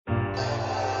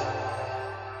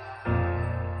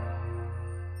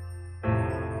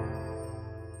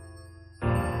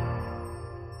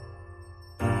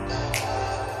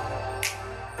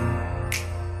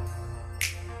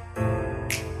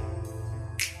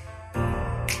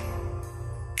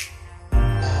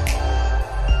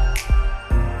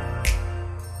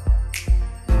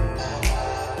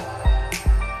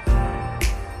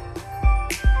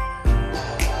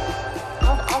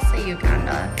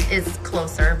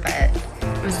but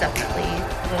it was definitely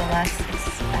a little less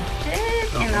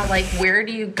expected. And I'm like, where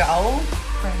do you go?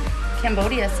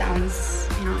 Cambodia sounds,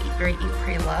 very eat,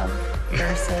 pray, love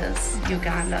versus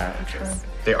Uganda, which is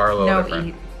they are a little No different.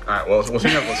 eat. All right, well,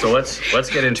 so let's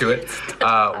get into it.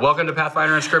 Welcome to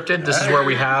Pathfinder Unscripted. This is where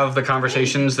we have the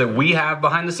conversations that we have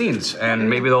behind the scenes, and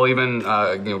maybe they'll even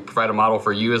provide a model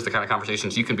for you as the kind of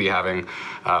conversations you can be having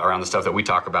around the stuff that we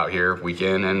talk about here week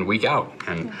in and week out.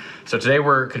 And so today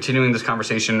we're continuing this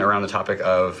conversation around the topic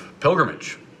of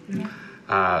pilgrimage.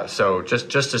 So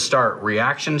just to start,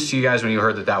 reactions to you guys when you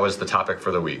heard that was the topic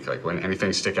for the week, like when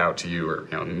anything stick out to you or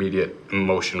immediate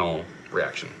emotional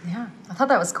reaction. Yeah, I thought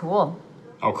that was cool.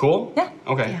 Oh, cool? Yeah.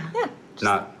 Okay.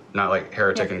 Yeah. Not like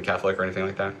heretic and Catholic or anything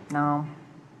like that? No.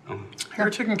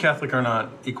 Heretic and Catholic are not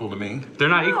equal to me. They're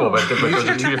not equal, but those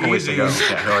are two different ways to go.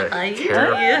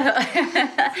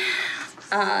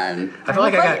 I feel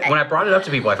like when I brought it up to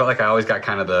people, I felt like I always got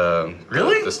kind of the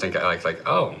stink,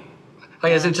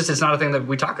 it's not a thing that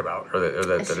we talk about or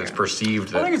that it's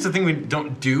perceived. I think it's the thing we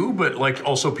don't do, but like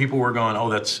also people were going, oh,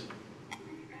 that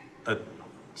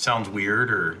sounds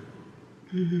weird or...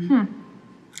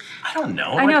 I don't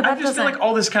know. I know, I just feel like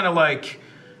all this kind of what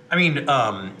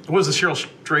was the Cheryl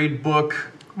Strayed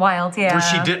book? Wild, yeah. Where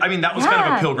she did, that was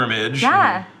kind of a pilgrimage.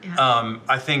 Yeah.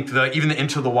 I think even the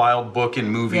Into the Wild book and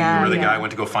movie where the guy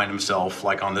went to go find himself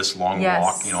like on this long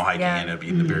walk, hiking and ended up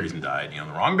eating the berries and died. The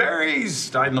wrong berries,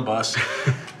 died in the bus.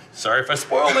 Sorry if I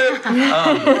spoiled it.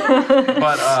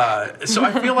 So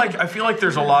I feel like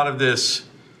there's a lot of this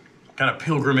kind of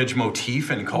pilgrimage motif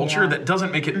and culture that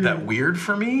doesn't make it that weird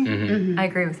for me. I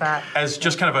agree with that. As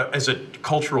just kind of as a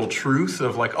cultural truth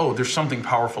of like, oh, there's something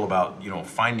powerful about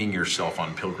finding yourself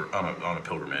on a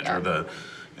pilgrimage, or the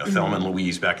Thelma and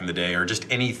Louise back in the day, or just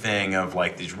anything of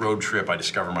like these road trip. I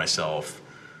discover myself.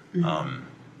 Kinds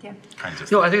of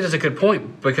things. I think that's a good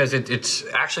point because it's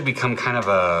actually become kind of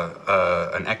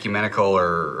an ecumenical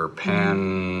or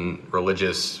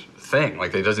pan-religious thing.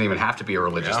 Like it doesn't even have to be a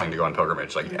religious thing to go on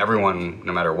pilgrimage. Like everyone,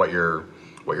 no matter what your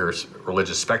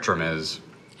religious spectrum is,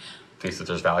 thinks that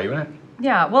there's value in it.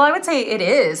 Yeah, well, I would say it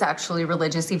is actually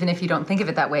religious, even if you don't think of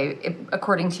it that way,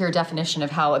 according to your definition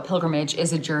of how a pilgrimage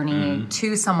is a journey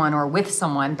to someone or with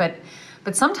someone. But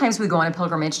sometimes we go on a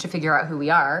pilgrimage to figure out who we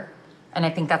are, and I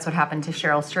think that's what happened to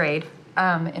Cheryl Strayed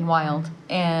in Wild.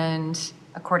 And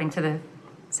according to the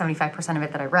 75% of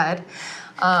it that I read.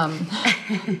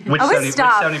 Which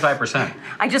 75%?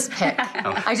 I just pick.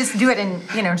 I just do it in,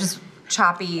 just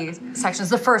choppy sections,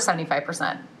 the first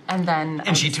 75%. And then...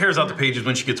 And she tears out the pages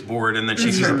when she gets bored, and then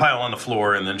she sees a pile on the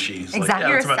floor, and then she's exactly.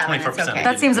 like, yeah, that's about 25%. Okay.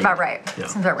 That seems about right. Yeah.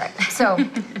 Seems about right. So,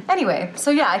 anyway,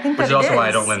 I think that Which is also why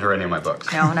I don't lend her any of my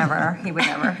books. No, never. He would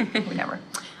never. He would never.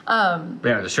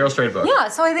 The Cheryl Strayed book. Yeah,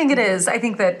 so I think it is. I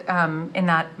think that in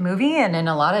that movie and in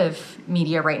a lot of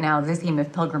media right now, the theme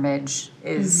of pilgrimage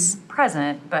is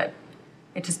present, but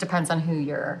it just depends on who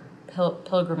you're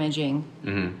pilgrimaging.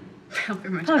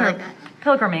 Pilgrimage, I like that.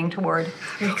 Pilgriming toward.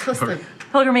 Very close to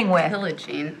pilgriming with.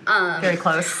 Pillaging. Very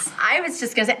close. I was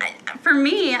just going to say, for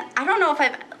me, I don't know if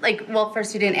I've,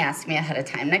 first you didn't ask me ahead of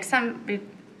time. Next time,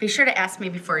 be sure to ask me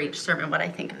before each sermon what I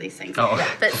think of these things. Oh, okay.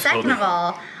 But second of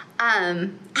all, I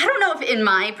don't know if in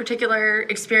my particular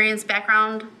experience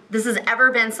background, this has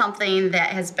ever been something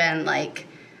that has been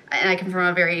and I come from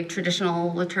a very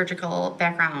traditional liturgical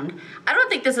background. I don't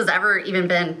think this has ever even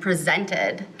been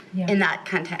presented in that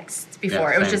context before.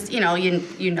 Yeah, it was just, you know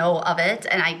of it,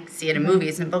 and I see it in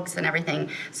movies and books and everything.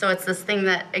 So it's this thing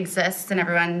that exists, and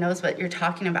everyone knows what you're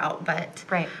talking about. But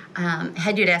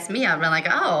had you asked me, I'd been like,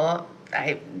 oh,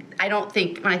 I don't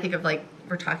think, when I think of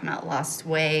we're talking about lost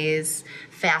ways,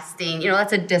 fasting,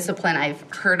 that's a discipline I've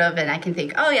heard of, and I can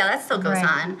think, oh yeah, that still goes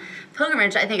on.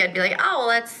 Pilgrimage, I think I'd be like, oh, well,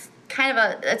 that's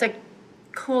a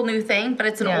cool new thing, but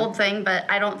it's an old thing, but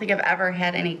I don't think I've ever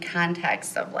had any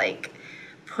context of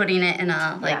putting it in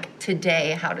a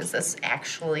today, how does this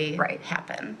actually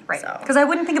happen? Right. Because I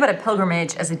wouldn't think about a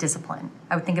pilgrimage as a discipline.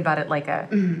 I would think about it like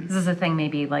this is a thing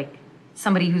maybe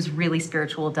somebody who's really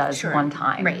spiritual does one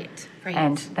time. Right.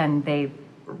 And then they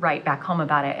write back home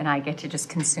about it, and I get to just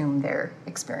consume their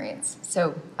experience.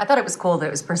 So I thought it was cool that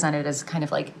it was presented as kind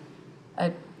of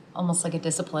almost like a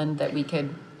discipline that we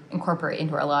could incorporate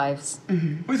into our lives. What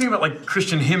do you think about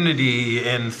Christian hymnody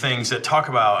and things that talk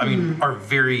about,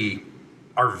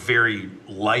 our very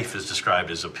life is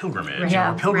described as a pilgrimage.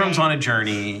 Yeah. We're pilgrims on a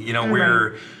journey,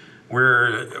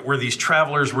 we're these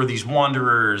travelers, we're these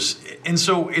wanderers. And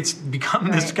so it's become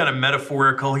this kind of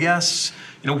metaphorical, here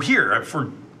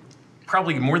for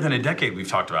probably more than a decade we've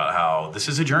talked about how this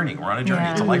is a journey. We're on a journey.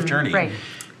 It's a life journey. Right.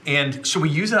 And so we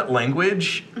use that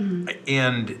language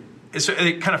and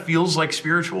it kind of feels like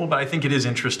spiritual, but I think it is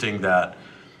interesting that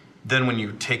then when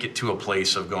you take it to a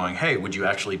place of going, hey, would you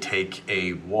actually take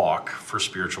a walk for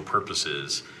spiritual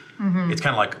purposes? It's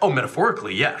kind of like, oh,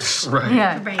 metaphorically, yes. Right.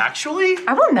 Yeah. Right. Actually?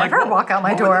 I will never walk out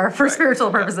my door for right.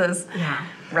 spiritual purposes. Yeah.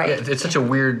 Right. Yeah, it's such a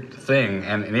weird thing,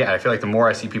 and yeah, I feel like the more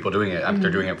I see people doing it, they're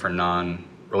doing it for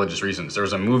non-religious reasons. There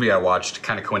was a movie I watched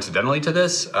kind of coincidentally to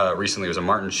this recently. It was a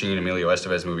Martin Sheen, Emilio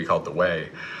Estevez movie called The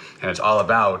Way, and it's all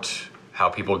about how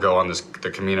people go on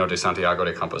the Camino de Santiago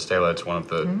de Compostela. It's one of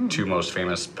the two most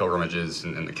famous pilgrimages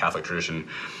in the Catholic tradition.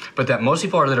 But that most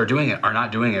people that are doing it are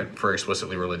not doing it for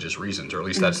explicitly religious reasons, or at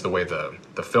least that's the way the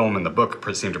film and the book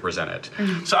seem to present it.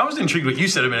 So I was intrigued what you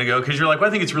said a minute ago, because you're like, well,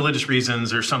 I think it's religious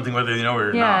reasons or something, whether you know it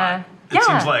or not. It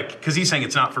seems like, because he's saying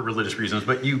it's not for religious reasons,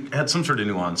 but you had some sort of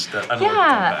nuance that I don't know what to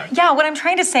come back. Yeah, what I'm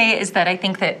trying to say is that I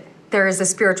think that there is a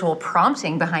spiritual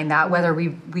prompting behind that, whether we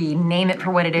name it for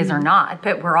what it is or not,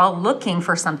 but we're all looking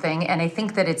for something, and I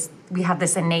think that we have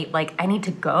this innate, like, I need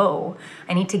to go.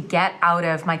 I need to get out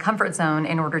of my comfort zone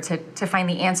in order to find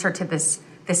the answer to this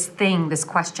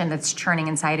question that's churning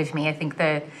inside of me. I think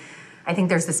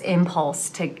there's this impulse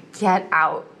to get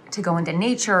out, to go into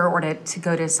nature or to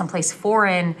go to someplace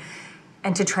foreign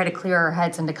and to try to clear our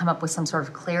heads and to come up with some sort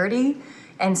of clarity.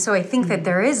 And so I think that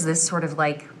there is this sort of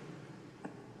like,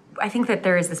 I think that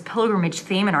there is this pilgrimage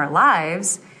theme in our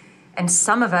lives, and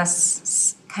some of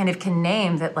us kind of can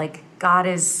name that, like, God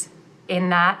is in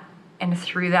that and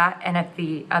through that and at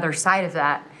the other side of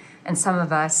that. And some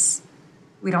of us,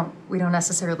 we don't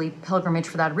necessarily pilgrimage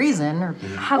for that reason, or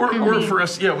or for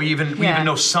us, we even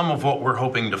know some of what we're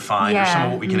hoping to find, or some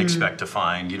of what we can expect to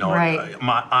find. You know,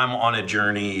 I'm on a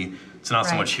journey. It's not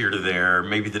so much here to there.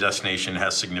 Maybe the destination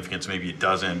has significance, maybe it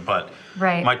doesn't. But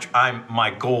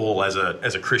my goal as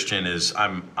a Christian is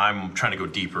I'm trying to go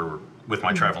deeper with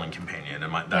my traveling companion,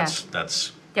 and that's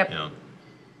you know,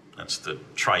 that's the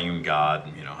triune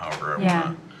God. You know, however I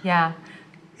want to.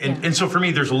 And so for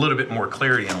me, there's a little bit more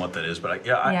clarity on what that is. But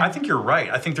I think you're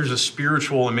right. I think there's a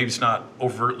spiritual, and maybe it's not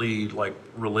overtly like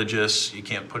religious. You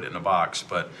can't put it in a box,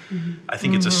 but I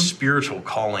think it's a spiritual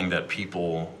calling that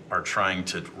people are trying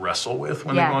to wrestle with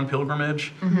when they go on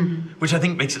pilgrimage, which I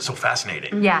think makes it so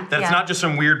fascinating. That it's not just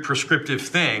some weird prescriptive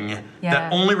thing,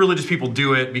 that only religious people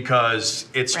do it because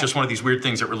it's just one of these weird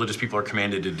things that religious people are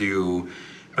commanded to do,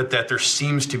 but that there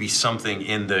seems to be something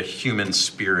in the human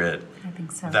spirit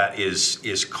that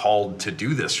is called to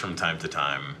do this from time to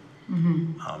time.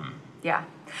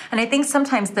 And I think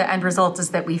sometimes the end result is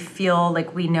that we feel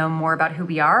like we know more about who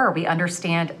we are, or we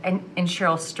understand. And in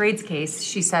Cheryl Strayed's case,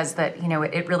 she says that, you know,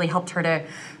 it really helped her to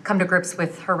come to grips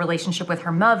with her relationship with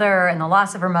her mother and the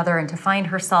loss of her mother, and to find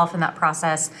herself in that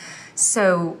process.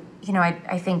 So, you know,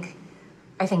 I think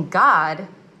God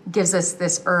gives us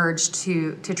this urge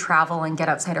to travel and get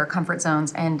outside our comfort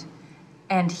zones, and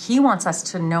he wants us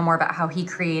to know more about how he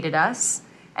created us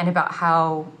and about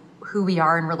who we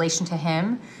are in relation to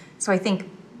him. So I think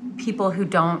people who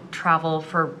don't travel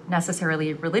for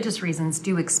necessarily religious reasons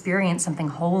do experience something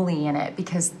holy in it,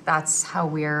 because that's how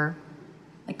we're,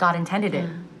 like, God intended it.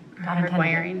 God intended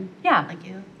Hardwiring. Yeah. Like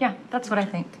you. Yeah, that's what I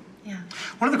think. Yeah.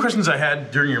 One of the questions I had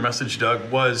during your message,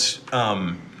 Doug, was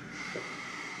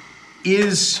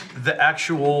is the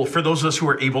actual, for those of us who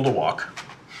are able to walk,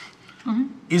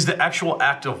 is the actual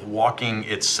act of walking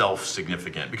itself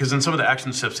significant? Because in some of the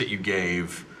action steps that you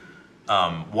gave,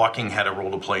 walking had a role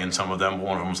to play in some of them.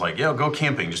 One of them was like, go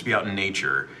camping, just be out in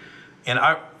nature. And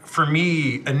for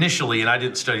me, initially, and I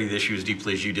didn't study the issue as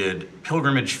deeply as you did,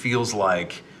 pilgrimage feels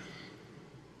like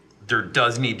there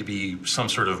does need to be some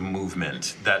sort of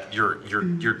movement, that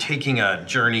you're taking a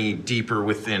journey deeper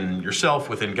within yourself,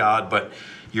 within God, but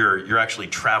you're actually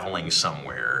traveling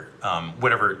somewhere.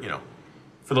 Whatever, you know,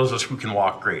 for those of us who can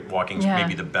walk, great. Walking's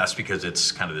maybe the best because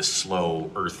it's kind of this slow,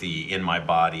 earthy, in my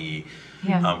body.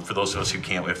 For those of us who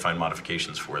can't, we have to find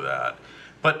modifications for that.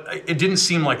 But it didn't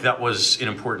seem like that was an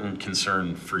important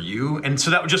concern for you. And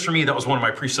so that was just for me, that was one of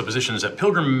my presuppositions, that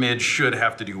pilgrimage should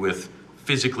have to do with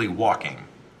physically walking.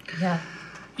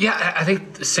 Yeah, I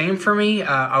think the same for me.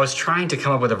 I was trying to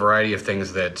come up with a variety of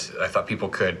things that I thought people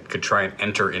could try and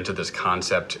enter into this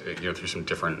concept, you know, through some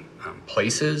different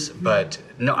places. But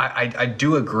no, I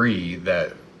do agree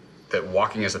that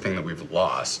walking is a thing that we've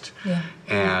lost.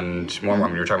 And more, I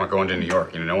mean, you're talking about going to New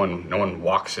York. You know, no one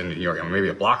walks into New York. I mean, maybe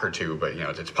a block or two, but you know,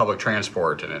 it's public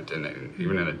transport, and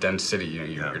even in a dense city,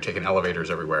 you know, you're taking elevators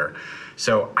everywhere.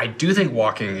 So I do think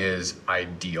walking is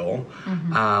ideal.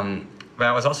 But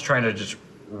I was also trying to just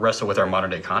wrestle with our modern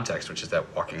day context, which is that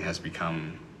walking has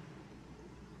become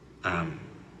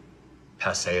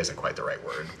passe isn't quite the right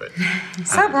word, but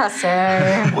So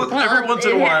passe. Well, every once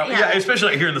in a while, yeah.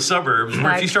 Especially here in the suburbs,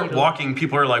 where if you start walking,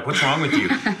 people are like, "What's wrong with you?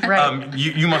 Right.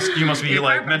 You must be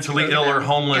like mentally ill or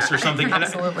homeless or something." And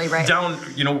Absolutely right. Down,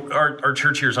 our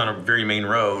church here is on a very main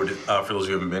road. For those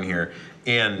who haven't been here.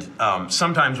 And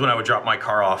sometimes when I would drop my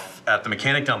car off at the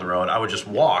mechanic down the road, I would just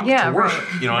walk to work,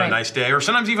 right. on a nice day, or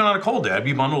sometimes even on a cold day. I'd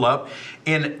be bundled up,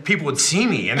 and people would see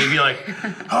me, and they'd be like,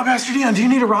 "Oh, Pastor Dion, do you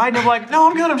need a ride?" And I'm like, "No,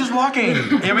 I'm good. I'm just walking."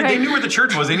 I mean, they knew where the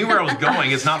church was. They knew where I was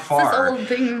going. It's not far. old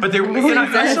thing. But they,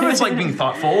 some of it's like being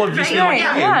thoughtful of just being like,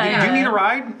 Right, "Hey, yeah. do you need a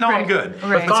ride?" "No, I'm good."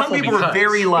 Right. But some people are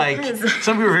very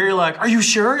like, "Are you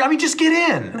sure? I mean, just get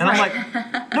in." And I'm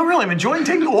like, "No, really. I'm enjoying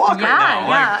taking a walk right now.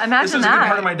 Yeah, imagine this is a that. good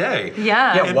part of my day."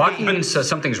 Yeah. walking says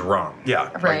something's wrong.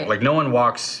 Yeah. Right. Like no one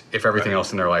walks if everything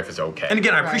else in their life is okay. And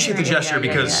again, I appreciate the Right. gesture Yeah,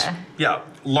 because,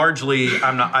 largely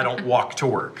I don't walk to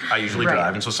work. I usually Right.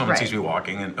 drive, and so someone Right. sees me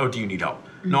walking, and do you need help?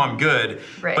 No, I'm good.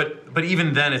 Right. But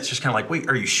even then, it's just kind of like, wait,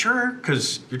 are you sure?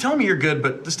 Because you're telling me you're good,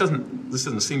 but this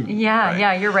doesn't seem. Yeah, right.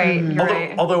 yeah, you're right. You're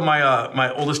right. Although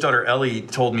my oldest daughter Ellie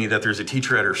told me that there's a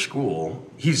teacher at her school.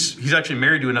 He's actually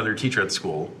married to another teacher at the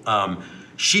school.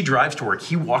 She drives to work.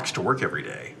 He walks to work every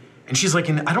day. And she's like,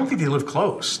 and I don't think they live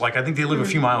close. Like, I think they live a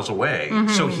few miles away.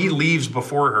 So he leaves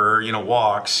before her,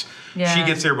 walks. Yeah. She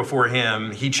gets there before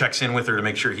him. He checks in with her to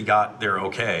make sure he got there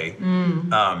okay.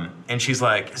 And she's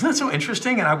like, isn't that so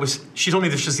interesting? And she told me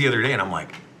this just the other day, and I'm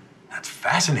like, that's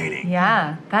fascinating.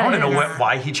 Yeah, I want to is. know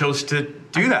why he chose to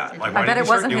do that. Like, why I bet did it he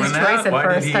start wasn't doing his that? choice at Why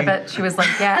did first. he- I bet she was like,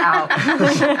 get out.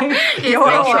 They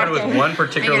all started with one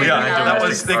particularly Yeah,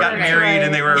 evangelistic they got argument. married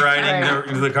and they were riding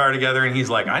Right. the car together, and he's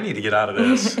like, I need to get out of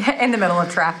this. In the middle of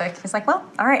traffic. He's like, well,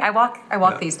 all right, I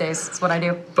walk these days. That's what I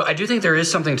do. But I do think there is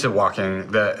something to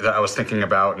walking that I was thinking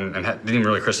about and didn't even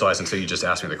really crystallize until you just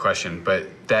asked me the question. But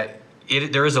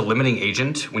there is a limiting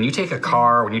agent. When you take a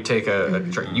car, when you take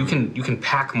you can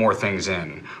pack more things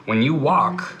in. When you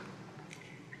walk,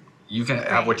 you can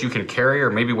have what you can carry, or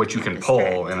maybe what you can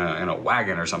pull in a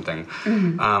wagon or something.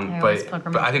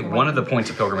 But I think one of the points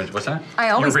of pilgrimage. What's that? I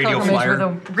always radio pilgrimage flyer?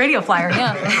 with a radio flyer.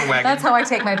 Yeah, wagon. that's how I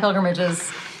take my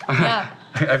pilgrimages. Yeah,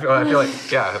 I feel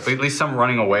like at least some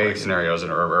running away scenarios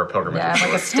or pilgrimages. yeah,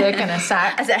 like a stick and a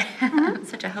sack.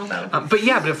 Such a hobo. But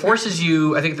it forces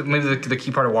you. I think that maybe the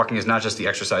key part of walking is not just the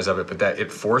exercise of it, but that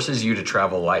it forces you to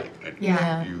travel light.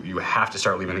 Yeah. You have to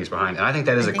start leaving things behind, and I think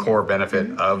that is a core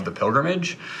benefit of the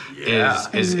pilgrimage. Yeah.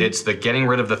 Is it's the getting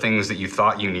rid of the things that you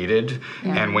thought you needed,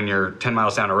 and when you're 10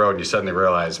 miles down the road and you suddenly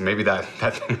realize maybe that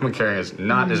thing I'm carrying is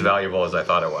not as valuable as I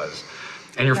thought it was,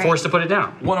 and you're forced to put it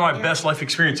down. One of my best life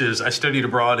experiences, I studied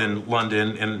abroad in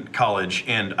London in college,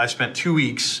 and I spent 2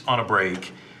 weeks on a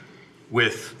break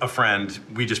with a friend.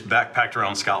 We just backpacked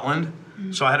around Scotland.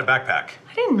 So I had a backpack,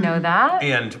 I didn't know that.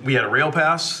 and we had a rail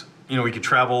pass. We could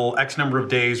travel X number of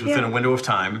days within a window of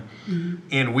time.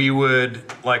 And we would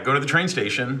go to the train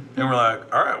station, and we're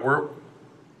like, all right,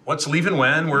 what's leaving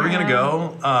when? Where are we going to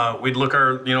go? We'd look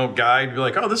our, guide, be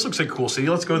like, oh, this looks like a cool city.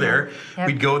 Let's go there. Yep.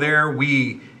 We'd go there.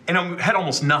 And I had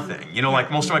almost nothing.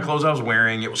 Most of my clothes I was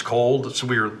wearing, it was cold. So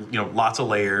we were, lots of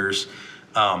layers.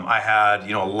 I had,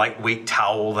 a lightweight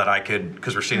towel that I could,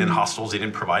 because we're staying in hostels, they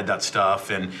didn't provide that stuff.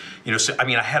 And,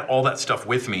 I had all that stuff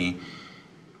with me.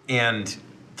 And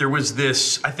there was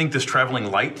this traveling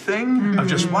light thing of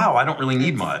just, wow, I don't really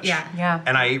need much. Yeah.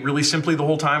 And I ate really simply the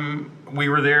whole time we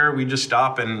were there. We'd just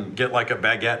stop and get like a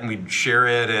baguette, and we'd share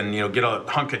it, and get a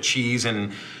hunk of cheese,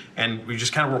 and we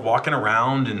just kind of were walking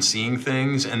around and seeing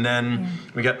things. And then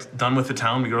we got done with the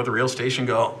town. We go to the rail station,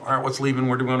 go, all right, what's leaving?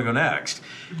 Where do we want to go next?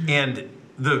 And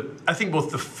I think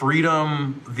both the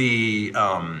freedom,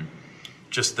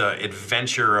 just the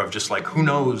adventure of just like, who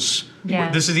knows?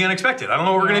 Yeah. This is the unexpected. I don't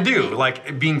know what we're going to do.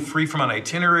 Like being free from an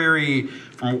itinerary,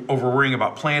 from over worrying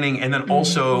about planning, and then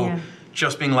also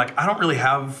just being like, I don't really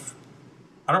have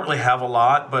a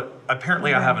lot, but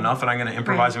apparently I have enough, and I'm going to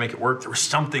improvise and make it work. There was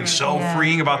something so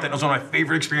freeing about that. It was one of my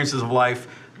favorite experiences of life.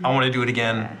 I want to do it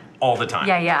again all the time.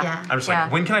 Yeah. I'm just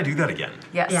like, when can I do that again?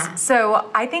 Yes. Yeah.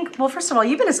 So I think, well, first of all,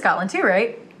 you've been to Scotland too,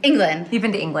 right? England. You've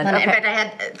been to England. In Okay. fact, I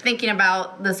had thinking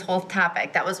about this whole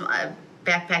topic. That was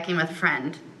backpacking with a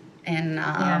friend,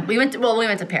 and we went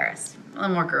to Paris. A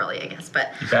little more girly, I guess,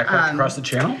 but Backpacked across the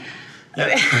channel. No,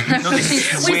 they we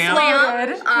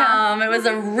swam. swam. It was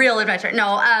a real adventure.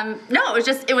 No,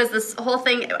 it was this whole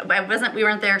thing. We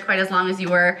weren't there quite as long as you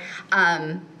were,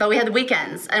 but we had the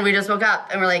weekends, and we just woke up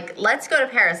and we're like, let's go to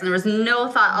Paris. And there was no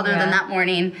thought other than that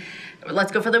morning.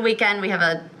 Let's go for the weekend.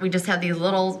 We just had these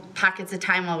little pockets of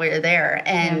time while we were there,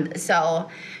 and so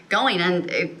going,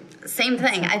 and same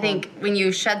thing. I think when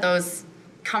you shed those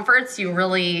comforts, you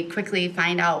really quickly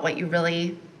find out what you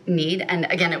really need. And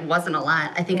again, it wasn't a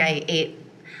lot. I think I ate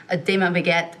a dema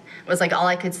baguette was like all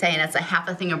I could say, and it's a half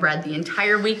a thing of bread the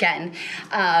entire weekend.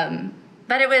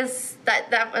 But it was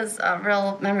that was a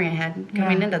real memory I had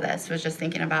going into this, was just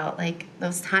thinking about like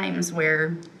those times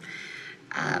where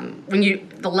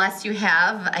the less you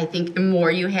have, I think the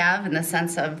more you have, in the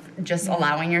sense of just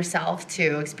allowing yourself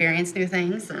to experience new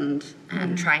things and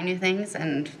try new things,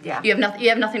 and you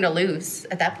have nothing to lose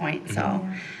at that point. So.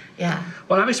 Yeah.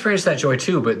 Well, I've experienced that joy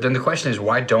too, but then the question is,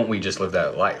 why don't we just live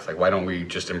that life? Like, why don't we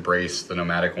just embrace the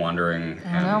nomadic wandering?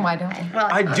 I don't know, why don't we? Well,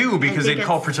 I do, because they'd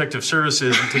call protective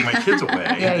services and take my kids away.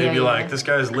 They'd be like, this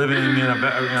guy's living in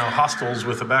hostels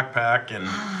with a backpack, and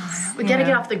we got to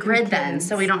get off the grid then,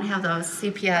 so we don't have those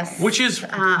CPS. which is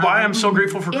why I'm so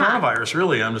grateful for coronavirus.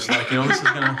 Really, I'm just like, this is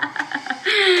gonna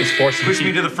Just push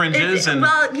me to the fringes. And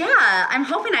well, yeah, I'm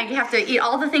hoping I have to eat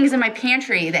all the things in my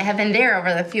pantry that have been there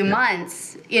over the few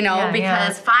months.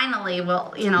 Because finally,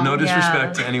 no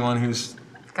disrespect to anyone who's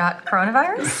got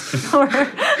coronavirus.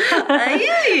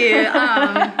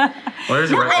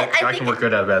 I can work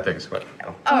good out of bad things. But,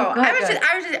 I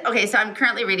was just okay. So I'm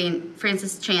currently reading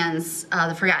Francis Chan's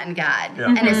 *The Forgotten God*,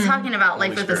 and it's talking about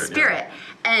life with the Spirit,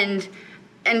 and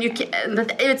you can,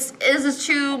 it's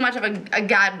too much of a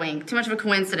God wink, too much of a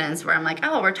coincidence. Where I'm like,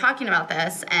 oh, we're talking about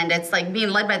this, and it's like being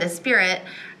led by the Spirit.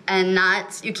 And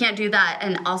you can't do that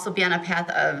and also be on a path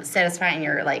of satisfying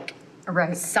your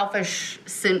selfish,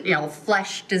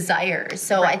 flesh desires.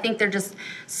 So I think they're just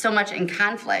so much in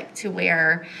conflict to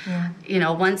where,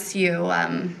 once you,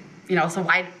 so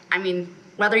why? I mean,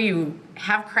 whether you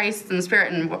have Christ and the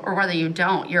Spirit or whether you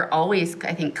don't, you're always,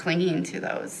 I think, clinging to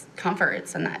those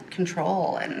comforts and that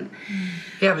control. And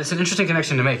yeah, but it's an interesting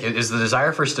connection to make. Is the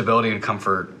desire for stability and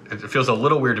comfort? It feels a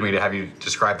little weird to me to have you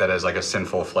describe that as like a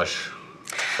sinful flesh.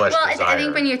 Well, I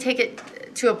think when you take it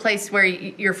to a place where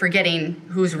you're forgetting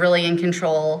who's really in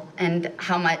control and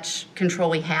how much control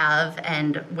we have,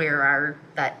 and where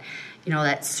that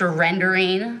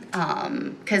surrendering,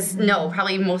 because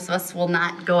probably most of us will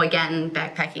not go again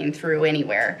backpacking through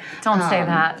anywhere. Don't say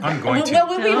that. I'm going to. Well,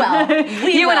 we will.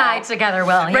 You and I together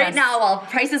will. Right now, while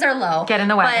prices are low. Get in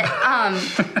the way.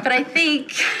 But I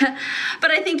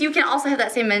think you can also have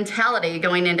that same mentality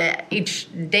going into each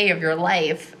day of your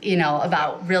life.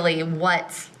 About really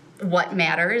what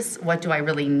matters. What do I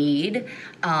really need?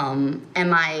 Am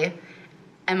I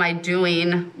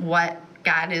doing what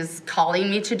God is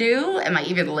calling me to do? Am I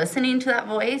even listening to that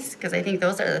voice? Because I think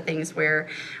those are the things where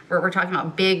we're talking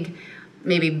about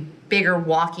maybe bigger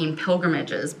walking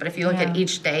pilgrimages. But if you look at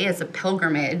each day as a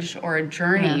pilgrimage or a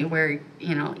journey where,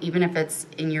 even if it's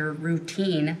in your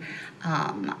routine,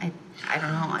 I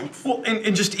don't know.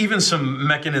 And just even some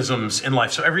mechanisms in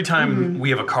life. So every time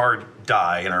we have a car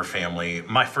die in our family,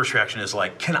 my first reaction is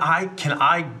like, can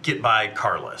I get by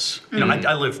carless?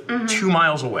 I live 2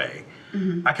 miles away.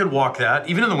 I could walk that.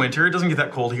 Even in the winter, it doesn't get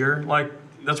that cold here. Like,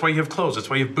 that's why you have clothes. That's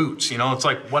why you have boots. It's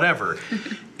like whatever.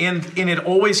 and it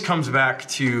always comes back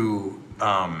to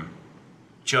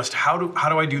just how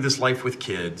do I do this life with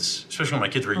kids, especially when my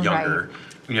kids were younger. Right.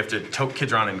 When you have to tote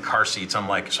kids around in car seats, I'm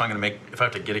like, so if I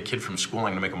have to get a kid from school,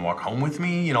 I'm gonna make them walk home with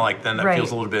me. Then that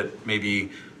feels a little bit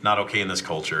maybe not okay in this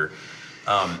culture.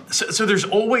 So there's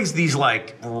always these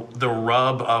the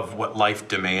rub of what life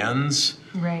demands.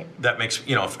 Right. That makes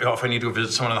if I need to go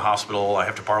visit someone in the hospital, I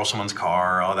have to borrow someone's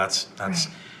car. Oh, that's. Right.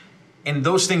 And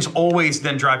those things always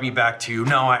then drive me back to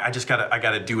no, I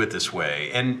gotta do it this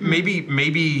way. And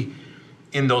maybe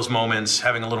in those moments,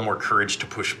 having a little more courage to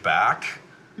push back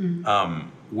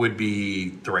would be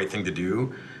the right thing to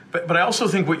do. But I also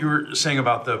think what you were saying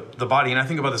about the body, and I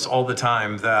think about this all the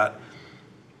time, that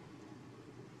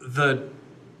the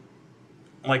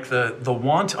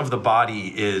want of the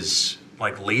body is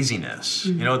like laziness.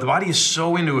 The body is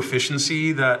so into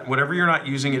efficiency that whatever you're not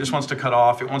using, it just wants to cut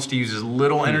off. It wants to use as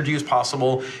little energy as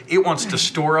possible. It wants to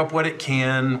store up what it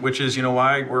can, which is,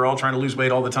 why we're all trying to lose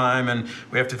weight all the time, and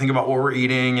we have to think about what we're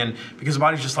eating, and because the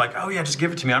body's just like, oh yeah, just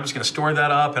give it to me. I'm just going to store that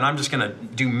up, and I'm just going to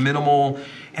do minimal.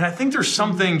 And I think there's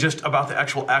something just about the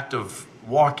actual act of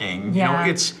walking.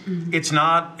 It's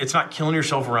not killing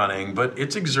yourself running, but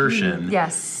it's exertion.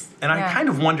 Yes. And I kind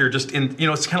of wonder, just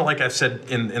it's kind of like I've said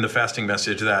in the fasting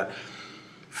message, that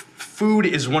food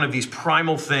is one of these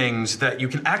primal things that you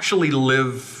can actually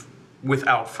live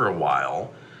without for a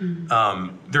while.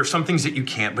 There are some things that you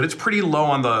can't, but it's pretty low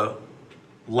on the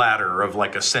ladder of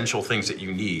essential things that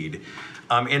you need.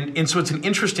 And so it's an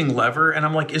interesting lever, and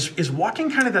I'm like, is walking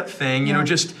kind of that thing?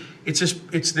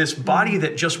 It's this body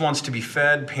that just wants to be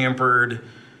fed, pampered,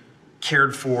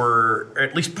 cared for. Or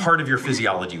at least part of your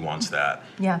physiology wants that.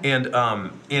 Yeah.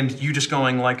 And you just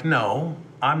going like, no,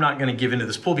 I'm not going to give into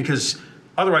this pull, because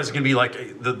Otherwise, it can be like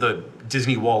the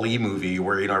Disney Wall-E movie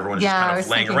where everyone's just kind of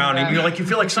laying around, and you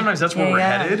feel like sometimes that's where we're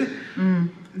headed.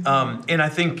 And I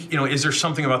think is there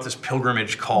something about this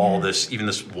pilgrimage call,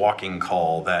 this walking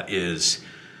call that is,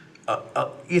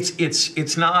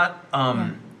 it's not.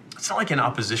 It's not like an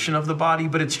opposition of the body,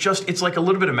 but it's like a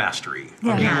little bit of mastery.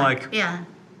 I'm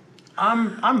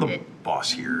the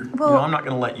boss here. Well, I'm not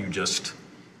going to let you just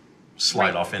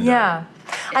slide off into it.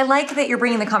 I like that you're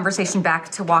bringing the conversation back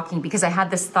to walking, because I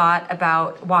had this thought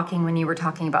about walking when you were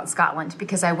talking about Scotland,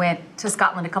 because I went to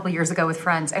Scotland a couple years ago with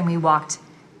friends and we walked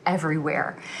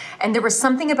everywhere. And there was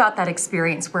something about that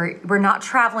experience where we're not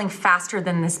traveling faster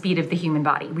than the speed of the human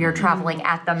body. We are traveling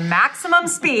at the maximum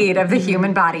speed of the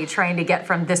human body, trying to get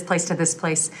from this place to this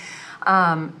place.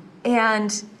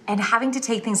 And having to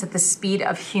take things at the speed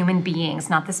of human beings,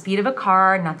 not the speed of a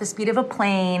car, not the speed of a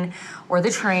plane or the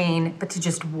train, but to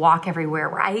just walk everywhere,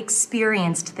 where I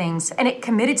experienced things, and it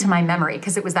committed to my memory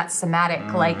because it was that somatic.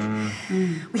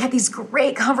 We had these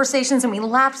great conversations and we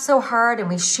laughed so hard and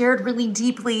we shared really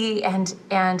deeply, and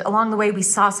along the way we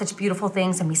saw such beautiful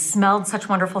things and we smelled such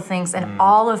wonderful things, and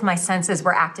all of my senses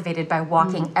were activated by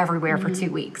walking everywhere for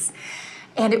 2 weeks.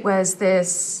 And it was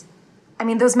this,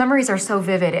 those memories are so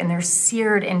vivid and they're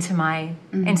seared into my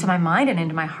mind and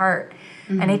into my heart.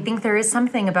 And I think there is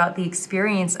something about the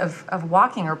experience of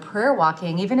walking or prayer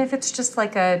walking, even if it's just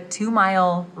like a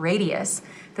 2-mile radius,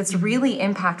 that's really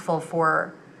impactful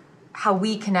for how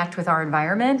we connect with our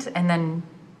environment. And then,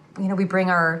 we bring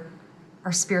our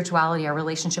spirituality, our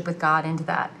relationship with God into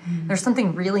that. There's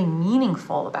something really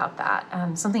meaningful about that,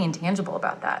 something intangible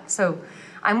about that. So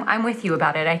I'm with you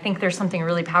about it. I think there's something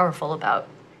really powerful about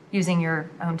using your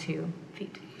own 2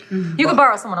 feet. You can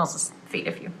borrow someone else's feet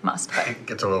if you must. But it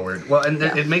gets a little weird. Well, and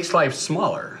it makes life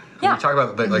smaller. When we talk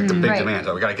about the big demands.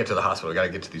 We got to get to the hospital. We got to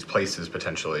get to these places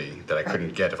potentially that I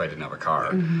couldn't get if I didn't have a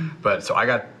car. But so I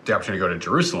got the opportunity to go to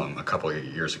Jerusalem a couple of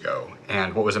years ago,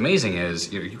 and what was amazing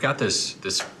is you've got this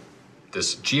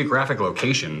geographic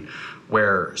location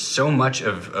where so much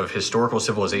of historical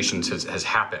civilizations has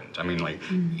happened.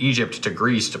 Egypt to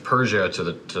Greece to Persia to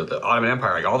the Ottoman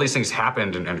Empire, all these things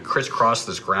happened and crisscrossed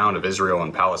this ground of Israel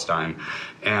and Palestine,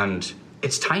 and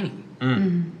it's tiny.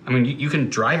 You can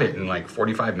drive it in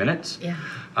 45 minutes.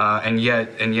 And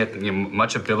yet,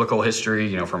 much of biblical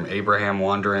history, from Abraham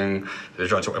wandering, the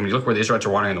Israelites, you look where the Israelites are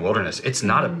wandering in the wilderness. It's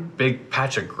not a big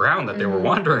patch of ground that they were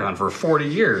wandering on for 40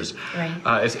 years.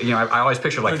 I always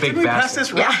picture big Did we pass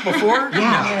this rock before?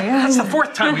 That's the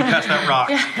 4th time we passed that rock.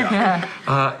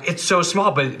 It's so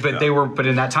small, but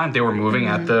in that time they were moving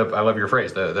at I love your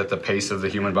phrase, the pace of the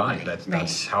human body.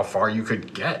 That's how far you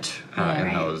could get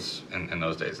in those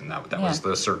days, and that was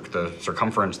the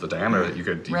circumference, the diameter that you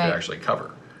could actually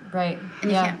cover. Right.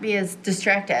 And you can't be as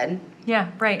distracted. Yeah,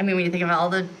 right. When you think about all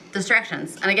the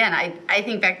distractions. And again, I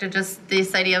think back to just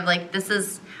this idea of this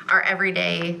is our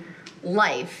everyday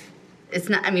life. It's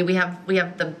not, we have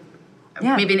the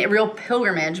maybe a real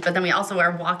pilgrimage, but then we also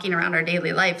are walking around our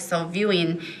daily life. So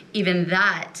viewing even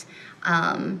that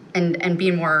and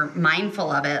being more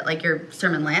mindful of it, like your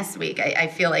sermon last week, I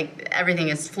feel like everything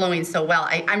is flowing so well.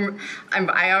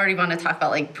 I already want to talk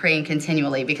about praying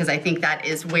continually, because I think that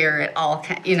is where it all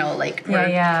This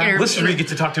is where you get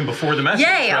to talk to him before the message.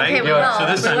 Yay, right? okay, we will. So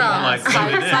this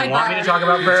time, you want me to talk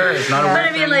about prayer? It's not a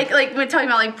But when talking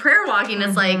about prayer walking,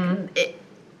 it's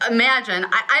imagine,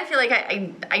 I feel like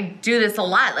I do this a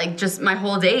lot. Just my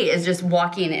whole day is just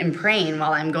walking and praying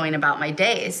while I'm going about my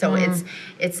day. So it's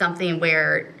something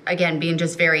where, again, being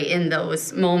just very in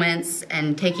those moments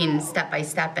and taking step by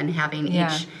step and having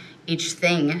each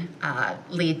thing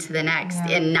lead to the next,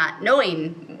 and not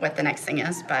knowing what the next thing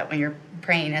is. But when you're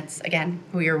praying, it's, again,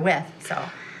 who you're with. So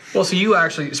you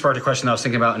actually sparked a question I was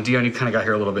thinking about, and Dion, you kind of got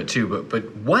here a little bit too,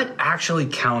 but what actually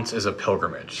counts as a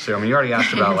pilgrimage? So, you already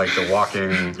asked about the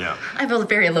walking. I have a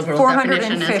very liberal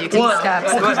definition, as you can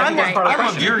steps. Because I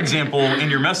love your example in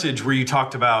your message where you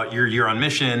talked about you're on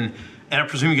mission, and I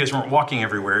presume you guys weren't walking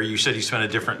everywhere. You said you spent a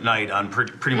different night on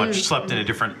pretty much slept in a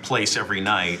different place every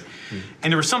night.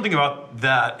 And there was something about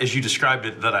that, as you described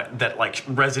it, that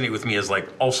resonated with me as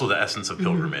also the essence of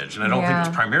pilgrimage. And I don't think it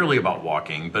was primarily about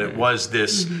walking, but it was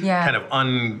this kind of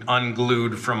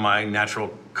unglued from my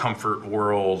natural comfort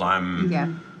world.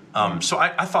 So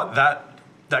I thought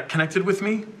that connected with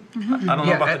me. I don't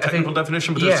know about the technical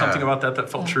definition, but there's something about that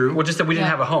felt true. Well, just that we didn't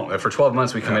have a home. For 12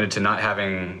 months, we committed to not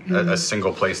having a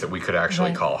single place that we could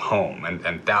actually call home.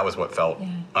 And that was what felt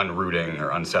unrooting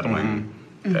or unsettling,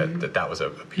 that was a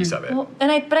piece of it. Well,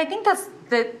 but I think that's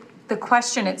the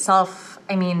question itself.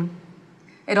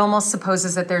 It almost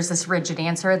supposes that there's this rigid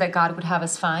answer that God would have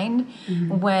us find,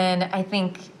 when I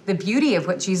think the beauty of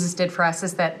what Jesus did for us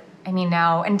is that I mean,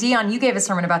 now, and Dion, you gave a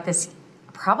sermon about this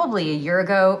probably a year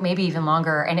ago, maybe even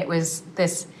longer, and it was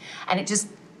this, and it just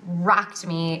rocked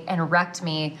me and wrecked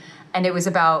me, and it was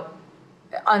about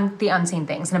the unseen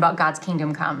things and about God's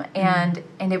kingdom come, and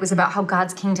it was about how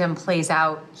God's kingdom plays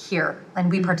out here,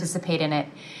 and we participate in it,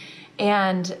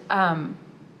 and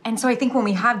so I think when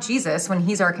we have Jesus, when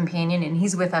he's our companion and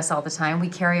he's with us all the time, we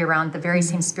carry around the very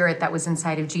same spirit that was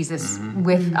inside of Jesus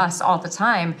with us all the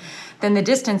time, then the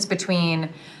distance between,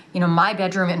 my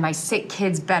bedroom and my sick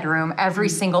kid's bedroom every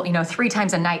single, 3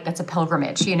 times a night, that's a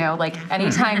pilgrimage, like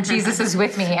anytime Jesus is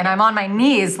with me and I'm on my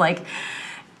knees, like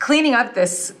cleaning up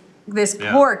this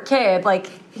poor kid,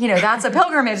 that's a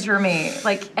pilgrimage for me.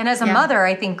 And as a mother,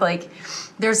 I think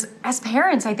as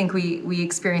parents, I think we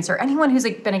experience, or anyone who's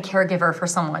been a caregiver for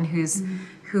someone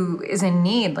who is in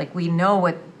need, we know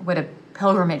what a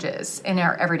pilgrimage is in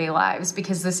our everyday lives,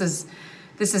 because this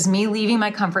is me leaving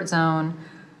my comfort zone,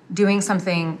 doing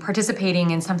something, participating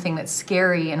in something that's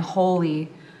scary and holy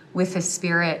with the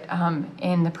Spirit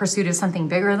in the pursuit of something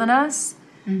bigger than us.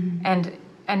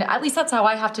 And at least that's how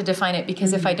I have to define it,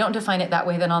 because if I don't define it that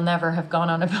way, then I'll never have gone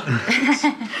on a pilgrimage.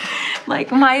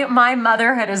 My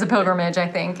motherhood is a pilgrimage, I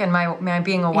think, and my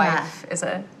being a wife is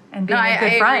and being a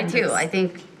good friend. Agree too. I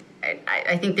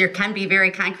think there can be very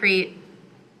concrete,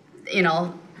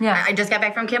 I just got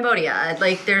back from Cambodia.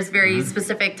 There's very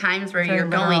specific times where you're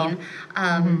going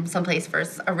someplace for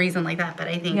a reason like that. But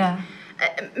I think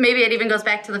maybe it even goes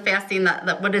back to the fasting,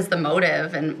 that what is the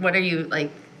motive, and what are you,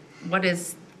 what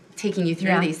is taking you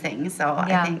through these things. So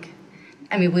I think,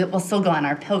 we'll still go on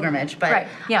our pilgrimage, but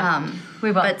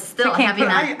we will. But still having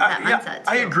that mindset.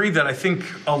 I agree that I think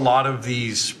a lot of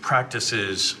these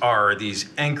practices are these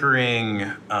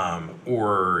anchoring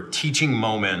or teaching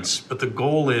moments, but the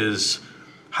goal is,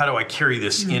 how do I carry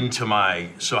this into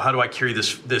how do I carry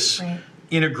this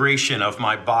integration of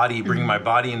my body, bringing my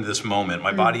body into this moment,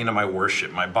 my body into my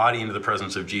worship, my body into the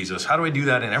presence of Jesus? How do I do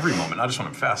that in every moment, not just when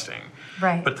I'm fasting?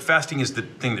 Right. But the fasting is the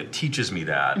thing that teaches me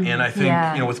that. And I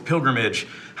think, with pilgrimage,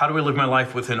 how do I live my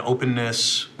life with an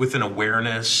openness, with an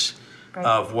awareness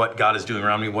of what God is doing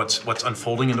around me, what's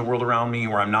unfolding in the world around me,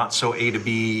 where I'm not so A to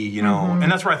B,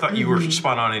 And that's where I thought you were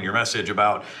spot on in your message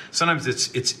about sometimes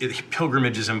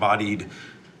pilgrimage is embodied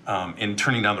in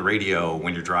turning down the radio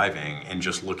when you're driving and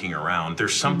just looking around.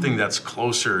 There's something that's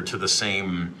closer to the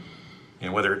same,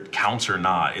 whether it counts or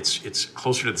not, it's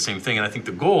closer to the same thing. And I think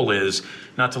the goal is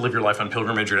not to live your life on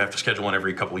pilgrimage or to have to schedule one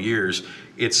every couple of years.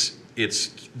 It's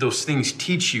those things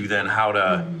teach you then how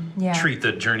to treat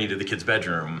the journey to the kid's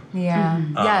bedroom.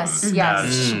 As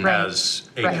a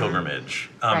pilgrimage.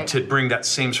 To bring that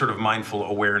same sort of mindful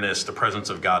awareness, the presence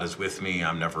of God is with me,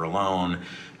 I'm never alone,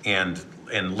 and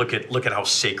look at how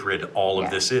sacred all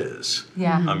of this is.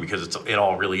 Because it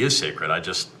all really is sacred. I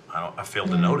fail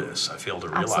to notice. I fail to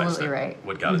realize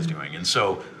what God is doing. And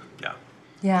so,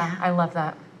 I love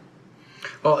that.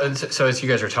 Well, so as you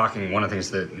guys are talking, one of the things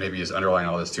that maybe is underlying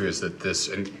all this too is that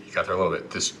and you got there a little bit,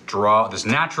 this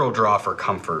natural draw for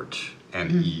comfort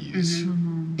and ease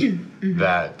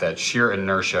that sheer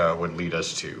inertia would lead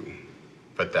us to,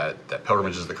 but that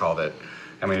pilgrimage is the call that.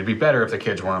 It'd be better if the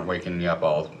kids weren't waking you up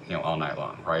all night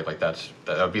long, right? that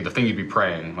would be the thing you'd be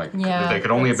praying. They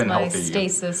could only have been healthy.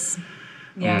 Stasis.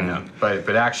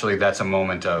 But actually, that's a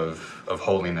moment of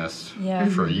holiness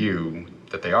for you,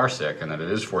 that they are sick and that it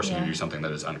is forcing you to do something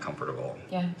that is uncomfortable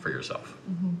for yourself.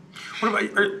 What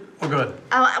about go ahead.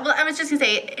 Well, I was just gonna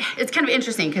say, it's kind of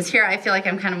interesting because here I feel like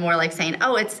I'm kind of more saying,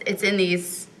 it's in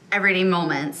these everyday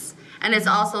moments, and it's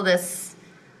also this,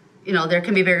 there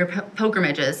can be bigger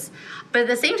pilgrimages. But at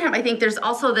the same time, I think there's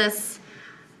also this,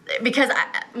 because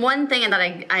one thing that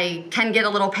I can get a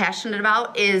little passionate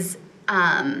about is,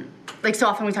 so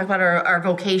often we talk about our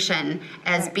vocation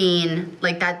as being,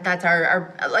 that's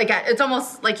our it's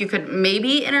almost like you could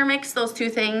maybe intermix those two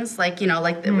things,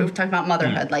 we've talked about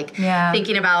motherhood,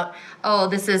 thinking about,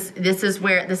 this is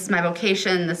my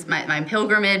vocation, my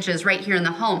pilgrimage is right here in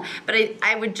the home. But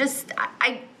I would just,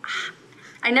 I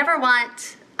never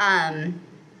want,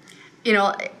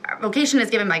 vocation is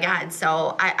given by God,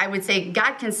 so I would say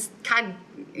God,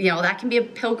 that can be a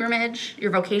pilgrimage,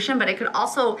 your vocation, but it could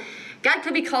also, God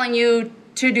could be calling you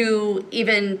to do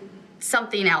even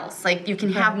something else. You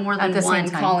can have more than one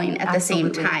calling at the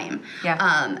same time.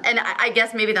 And I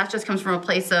guess maybe that just comes from a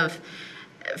place of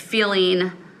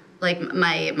feeling like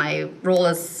my role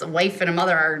as a wife and a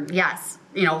mother are,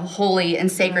 holy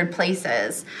and sacred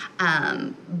places.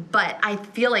 But I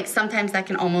feel like sometimes that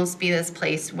can almost be this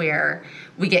place where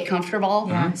we get comfortable.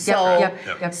 Yeah.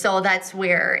 So that's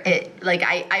where it, like,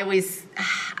 I always,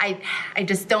 I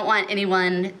just don't want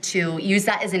anyone to use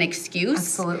that as an excuse.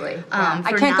 Absolutely.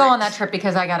 I can't go on that trip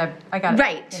because I gotta.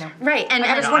 Right. Right. And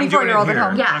I got a 24-year-old at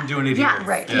home. I'm doing it here.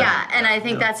 Right. Yeah. And I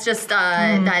think that's just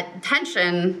that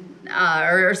tension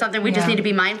or something we just need to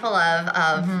be mindful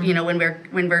of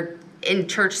when we're in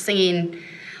church singing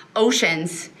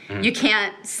Oceans. You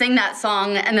can't sing that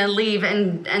song and then leave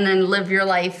and then live your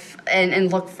life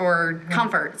and look for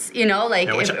comforts,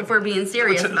 if we're being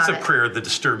serious about it. It's a prayer that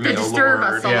disturb me, O Lord. Disturb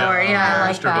us, O Lord, I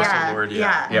like disturb us, that. O Lord,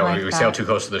 Yeah, when we sail too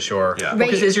close to the shore. Yeah.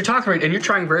 Because as you're talking, and you're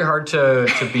trying very hard to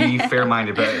be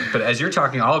fair-minded, but as you're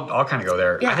talking, I'll kind of go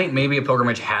there. Yeah. I think maybe a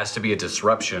pilgrimage has to be a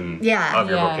disruption of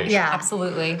your vocation. Yeah,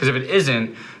 absolutely. Because if it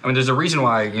isn't, I mean, there's a reason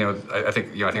why, I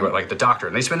think about like the doctor,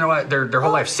 and they spend their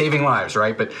whole life saving lives,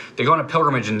 right? But they go on a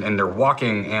pilgrimage and they're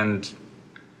walking, and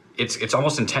it's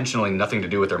almost intentionally nothing to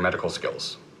do with their medical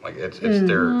skills. Like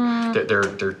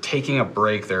they're taking a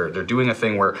break. They're doing a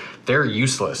thing where they're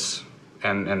useless,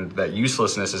 and that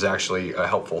uselessness is actually a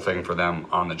helpful thing for them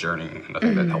on the journey, and I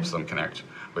think that helps them connect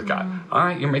with God. All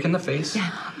right, you're making the face.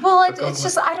 Yeah. Well, it's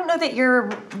just, I don't know that you're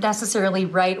necessarily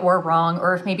right or wrong,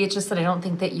 or if maybe it's just that I don't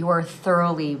think that you are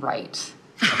thoroughly right.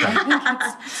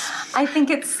 I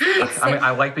think it's I mean, I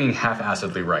like being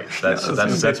half-assedly right. That's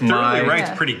Thoroughly my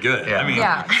right's pretty good.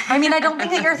 Yeah. I mean, I don't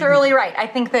think that you're thoroughly right. I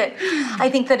think that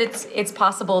it's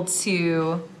possible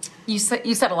to. You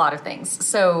said a lot of things.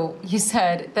 So you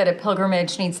said that a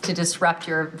pilgrimage needs to disrupt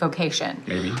your vocation.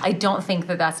 Maybe. I don't think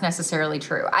that that's necessarily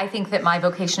true. I think that my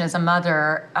vocation as a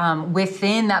mother,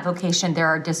 within that vocation, there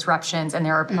are disruptions and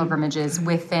there are pilgrimages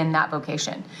within that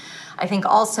vocation. I think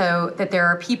also that there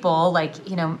are people like,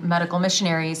 medical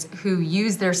missionaries who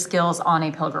use their skills on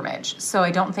a pilgrimage. So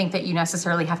I don't think that you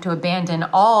necessarily have to abandon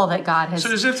all that God has. So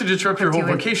does it have to disrupt your whole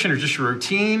vocation or just your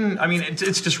routine? I mean,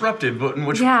 it's disruptive, but in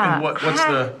which, what's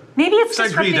the... Maybe it's so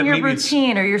disrupting your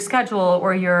routine or your schedule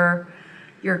or your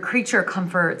creature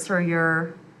comforts or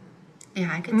your...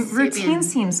 Yeah, I could see routine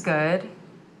seems good.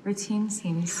 Routine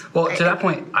seems... Well, to that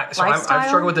point, I've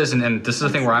struggled with this, and this is the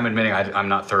thing where I'm admitting I'm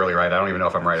not thoroughly right. I don't even know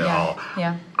if I'm right at all.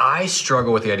 Yeah. I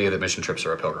struggle with the idea that mission trips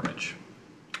are a pilgrimage.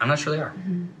 I'm not sure they are.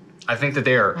 I think that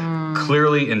they are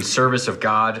clearly in service of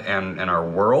God and our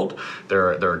world.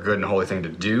 They're a good and holy thing to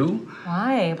do.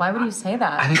 Why? Why would you say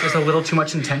that? I think there's a little too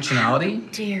much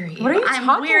intentionality. Dear you. What are you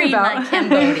I'm wearing about? my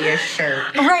Cambodia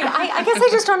shirt. Right. I guess I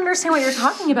just don't understand what you're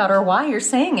talking about or why you're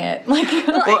saying it.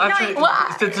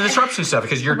 The disruption stuff,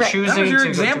 because you're choosing That was your to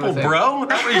example, do a thing. bro.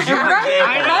 That was your Right,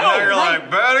 example. I know, You're like,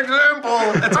 bad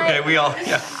example. That's okay. We all,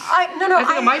 I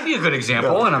think it might be a good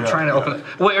example, and I'm trying to open.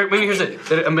 Well, maybe here's it: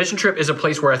 that a mission trip is a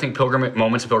place where I think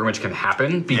moments of pilgrimage can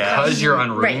happen because you're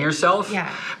unrooting yourself.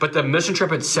 Yeah. But the mission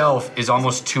trip itself is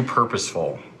almost too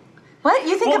purposeful. What?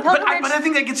 You think a pilgrimage... But I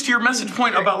think that gets to your message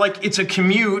point about, like, it's a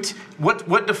commute.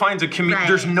 What defines a commute? Right.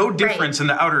 There's no difference in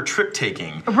the outer trip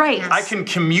taking. Right. Yes. I can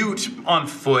commute on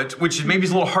foot, which maybe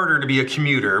is a little harder to be a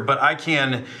commuter, but I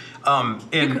can...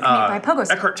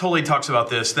 Eckhart Tolle talks about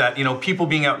this, that people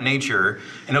being out in nature,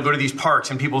 and they'll go to these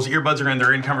parks and people's earbuds are in,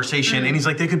 they're in conversation, and he's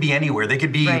like, they could be anywhere. They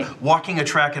could be walking a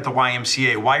track at the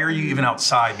YMCA. Why are you even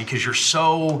outside? Because you're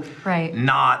so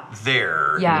not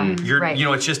there. Yeah.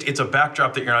 It's a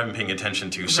backdrop that you're not even paying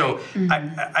attention to. So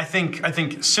I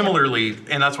think similarly,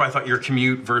 and that's why I thought your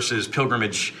commute versus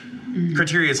pilgrimage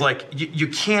criteria is like, you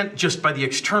can't just by the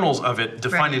externals of it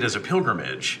define it as a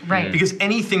pilgrimage. Right. Because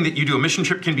anything that you do, a mission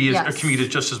trip can be a commute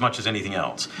just as much as anything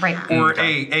else. Right. Or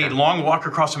a long walk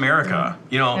across America,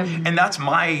 and that's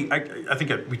I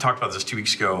think we talked about this 2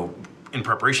 weeks ago in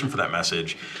preparation for that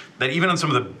message, that even on some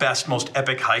of the best, most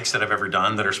epic hikes that I've ever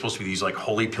done that are supposed to be these like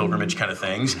holy pilgrimage kind of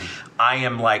things,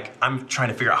 I'm trying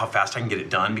to figure out how fast I can get it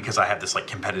done because I have this like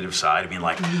competitive side of being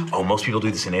like, oh, most people do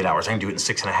this in 8 hours. I can do it in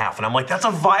 6.5. And I'm like, that's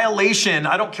a violation.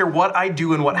 I don't care what I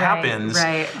do and what happens.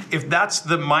 Right. If that's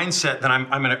the mindset, then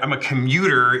I'm a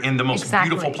commuter in the most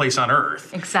beautiful place on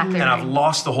earth. Exactly. And I've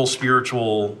lost the whole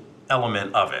spiritual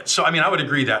element of it. So, I would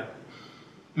agree that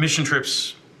mission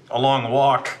trips, a long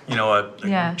walk,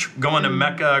 going to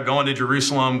Mecca, going to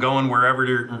Jerusalem, going wherever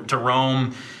to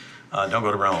Rome. Don't go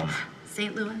to Rome.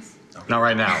 St. Louis? Not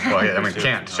right now. Well,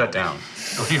 can't. Shut down.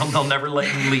 They'll never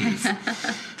let you leave.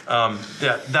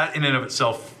 That in and of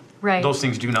itself, those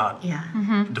things do not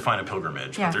define a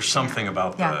pilgrimage. But there's something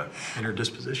about the inner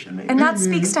disposition, maybe. And that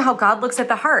speaks to how God looks at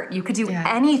the heart. You could do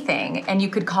anything, and you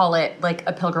could call it like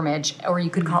a pilgrimage, or you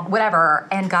could call it whatever,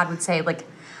 and God would say, like,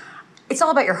 it's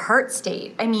all about your heart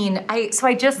state. I mean, I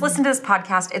just listened to this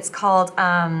podcast. It's called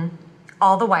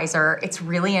all the wiser. It's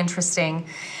really interesting.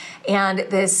 And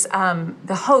this,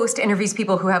 the host interviews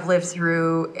people who have lived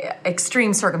through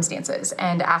extreme circumstances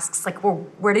and asks, like, well,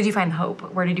 where did you find the hope?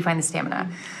 Where did you find the stamina?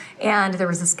 And there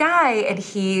was this guy, and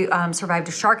he survived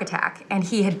a shark attack, and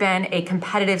he had been a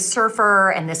competitive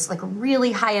surfer and this like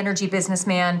really high energy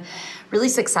businessman, really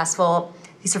successful.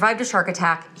 He survived a shark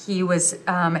attack. He was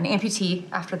an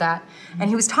amputee after that. And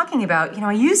he was talking about,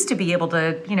 I used to be able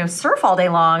to, surf all day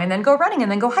long and then go running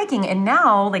and then go hiking. And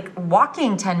now, like,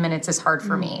 walking 10 minutes is hard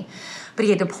for me. But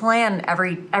he had to plan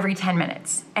every 10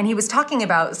 minutes. And he was talking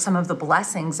about some of the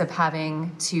blessings of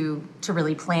having to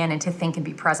really plan and to think and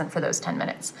be present for those 10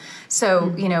 minutes.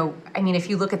 So, if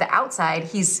you look at the outside,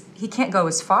 he can't go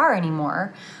as far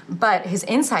anymore, but his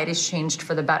inside is changed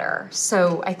for the better.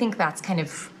 So I think that's kind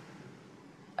of...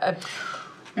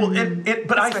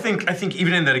 But I think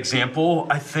even in that example,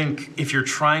 I think if you're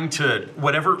trying to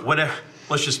whatever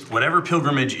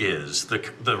pilgrimage is,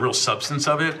 the real substance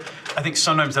of it, I think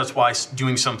sometimes that's why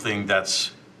doing something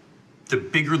that's the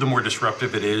bigger, the more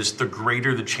disruptive it is, the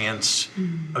greater the chance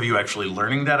of you actually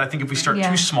learning that. I think if we start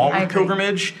too small with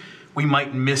pilgrimage, we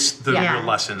might miss the real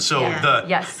lesson. So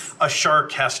a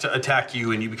shark has to attack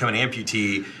you and you become an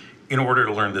amputee in order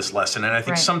to learn this lesson. And I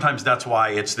think sometimes that's why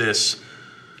it's this.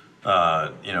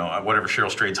 Whatever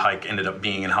Cheryl Strayed's hike ended up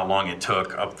being and how long it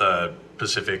took up the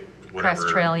Pacific, whatever.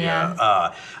 Crest Trail,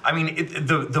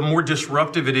 the more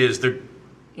disruptive it is,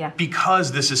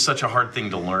 because this is such a hard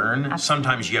thing to learn,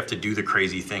 sometimes you have to do the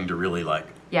crazy thing to really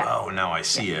oh, now I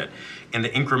see it. And the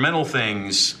incremental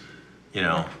things,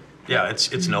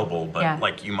 it's noble,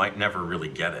 but you might never really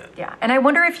get it. Yeah, and I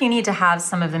wonder if you need to have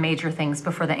some of the major things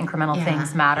before the incremental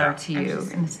things matter to you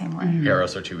in the same way. Yeah, or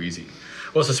else they're too easy.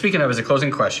 Well, so speaking of, as a closing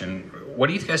question, what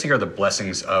do you guys think are the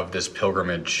blessings of this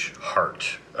pilgrimage heart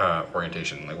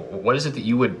orientation? Like, what is it that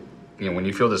you would, when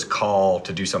you feel this call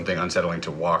to do something unsettling,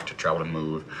 to walk, to travel, to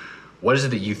move, what is it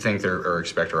that you think or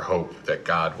expect or hope that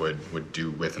God would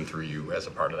do with and through you as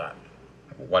a part of that?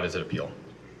 Why does it appeal?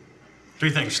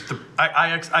 Three things.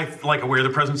 I like aware of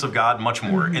the presence of God much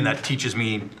more, and that teaches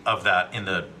me of that in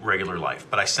the regular life.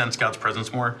 But I sense God's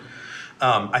presence more.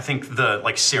 I think the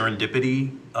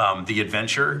serendipity, the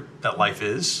adventure that life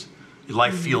is.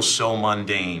 Life feels so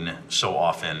mundane so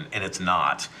often, and it's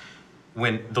not.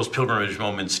 When those pilgrimage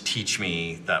moments teach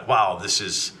me that, wow, this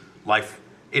is life.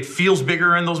 It feels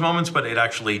bigger in those moments, but it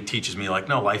actually teaches me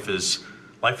no, life is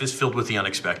filled with the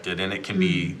unexpected, and it can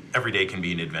be, every day can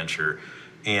be an adventure.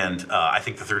 And I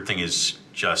think the third thing is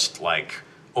just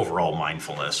overall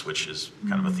mindfulness, which is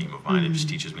kind of a theme of mine. It just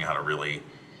teaches me how to really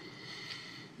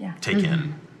take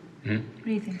in. What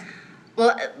do you think?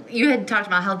 Well, you had talked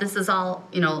about how this is all,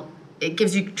 it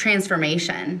gives you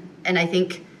transformation. And I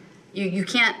think you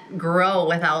can't grow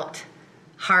without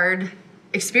hard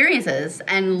experiences.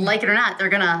 And like it or not, they're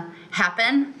going to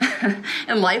happen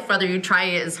in life, whether you try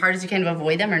as hard as you can to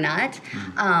avoid them or not.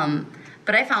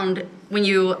 But I found when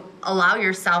you allow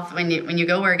yourself, when you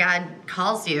go where God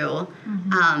calls you,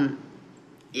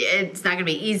 it's not going to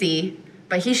be easy,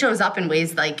 but he shows up in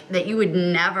ways that you would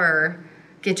never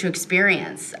get to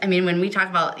experience. I mean, when we talk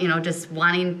about, just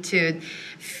wanting to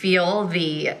feel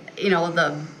the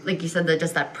like you said,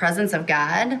 just that presence of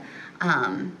God,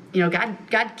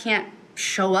 God can't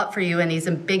show up for you in these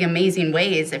big, amazing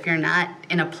ways if you're not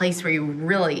in a place where you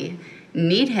really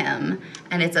need him.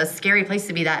 And it's a scary place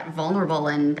to be that vulnerable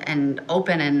and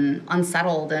open and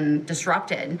unsettled and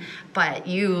disrupted. But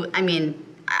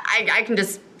I can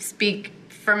just speak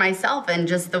for myself and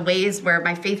just the ways where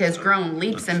my faith has grown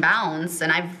leaps and bounds,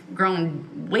 and I've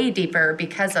grown way deeper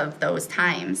because of those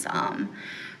times.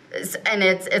 And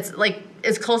it's like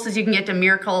as close as you can get to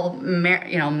miracle,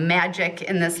 magic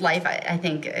in this life. I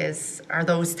think are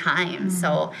those times.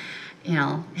 So,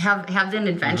 have an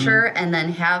adventure and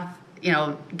then have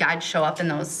God show up in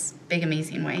those big,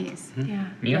 amazing ways.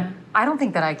 Yeah. I don't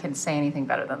think that I can say anything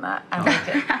better than that. I liked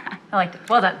it. I liked it.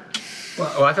 Well done.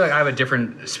 Well, I feel like I have a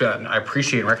different spin. I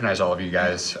appreciate and recognize all of you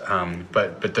guys,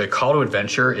 but the call to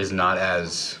adventure is not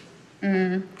as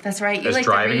that's right. You as like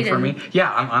driving to read for me.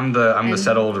 Yeah, I'm the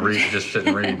settled read, just sit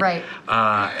and read. Right.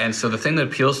 And so the thing that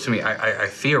appeals to me, I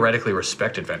theoretically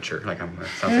respect adventure. That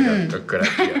sounds like a good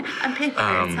idea. On paper,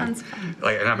 it sounds fun.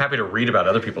 And I'm happy to read about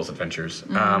other people's adventures.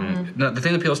 No, the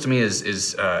thing that appeals to me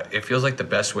is it feels like the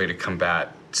best way to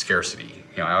combat scarcity.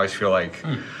 I always feel like.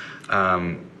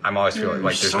 I'm always feeling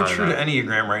like there's so not true enough. to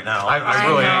Enneagram right now. I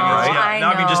really am, right? I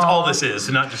Now I mean, just know. all this is,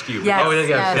 not just you. Yes.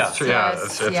 That's true.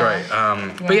 That's right.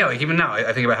 But even now,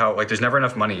 I think about how there's never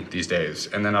enough money these days.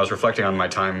 And then I was reflecting on my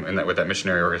time with that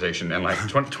missionary organization, and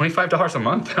 $25 a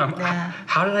month.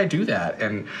 How did I do that?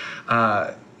 And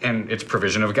and it's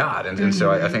provision of God. And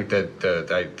so I think that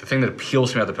the thing that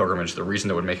appeals to me about the pilgrimage, the reason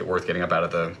that would make it worth getting up out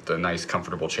of the nice,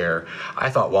 comfortable chair, I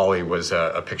thought Wall-E was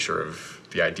a picture of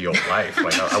the ideal life.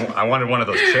 Like I wanted one of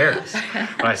those chairs.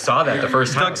 When I saw that the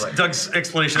first time, Doug's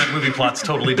explanation of that movie plot's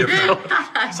totally different.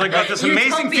 It's like about this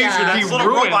amazing Utopia. future that this little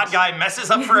robot guy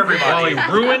messes up for everybody.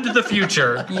 Wall-E ruined the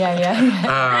future.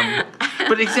 Yeah.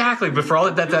 But exactly, but for all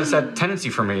that's that tendency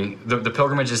for me, the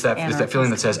pilgrimage is that feeling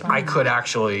that says I could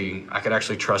actually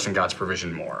trust in God's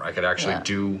provision more. I could actually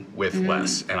do with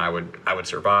less, and I would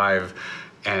survive,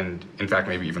 and in fact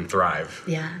maybe even thrive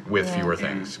with fewer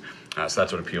things. So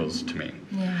that's what appeals to me.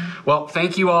 Yeah. Well,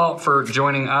 thank you all for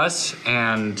joining us.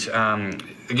 And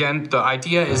again, the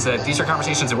idea is that these are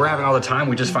conversations that we're having all the time.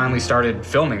 We just finally started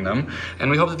filming them.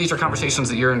 And we hope that these are conversations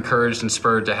that you're encouraged and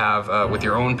spurred to have with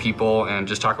your own people and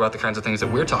just talk about the kinds of things that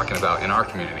we're talking about in our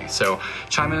community. So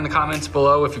chime in the comments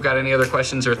below if you've got any other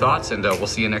questions or thoughts. And we'll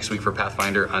see you next week for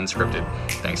Pathfinder Unscripted.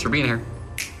 Thanks for being here.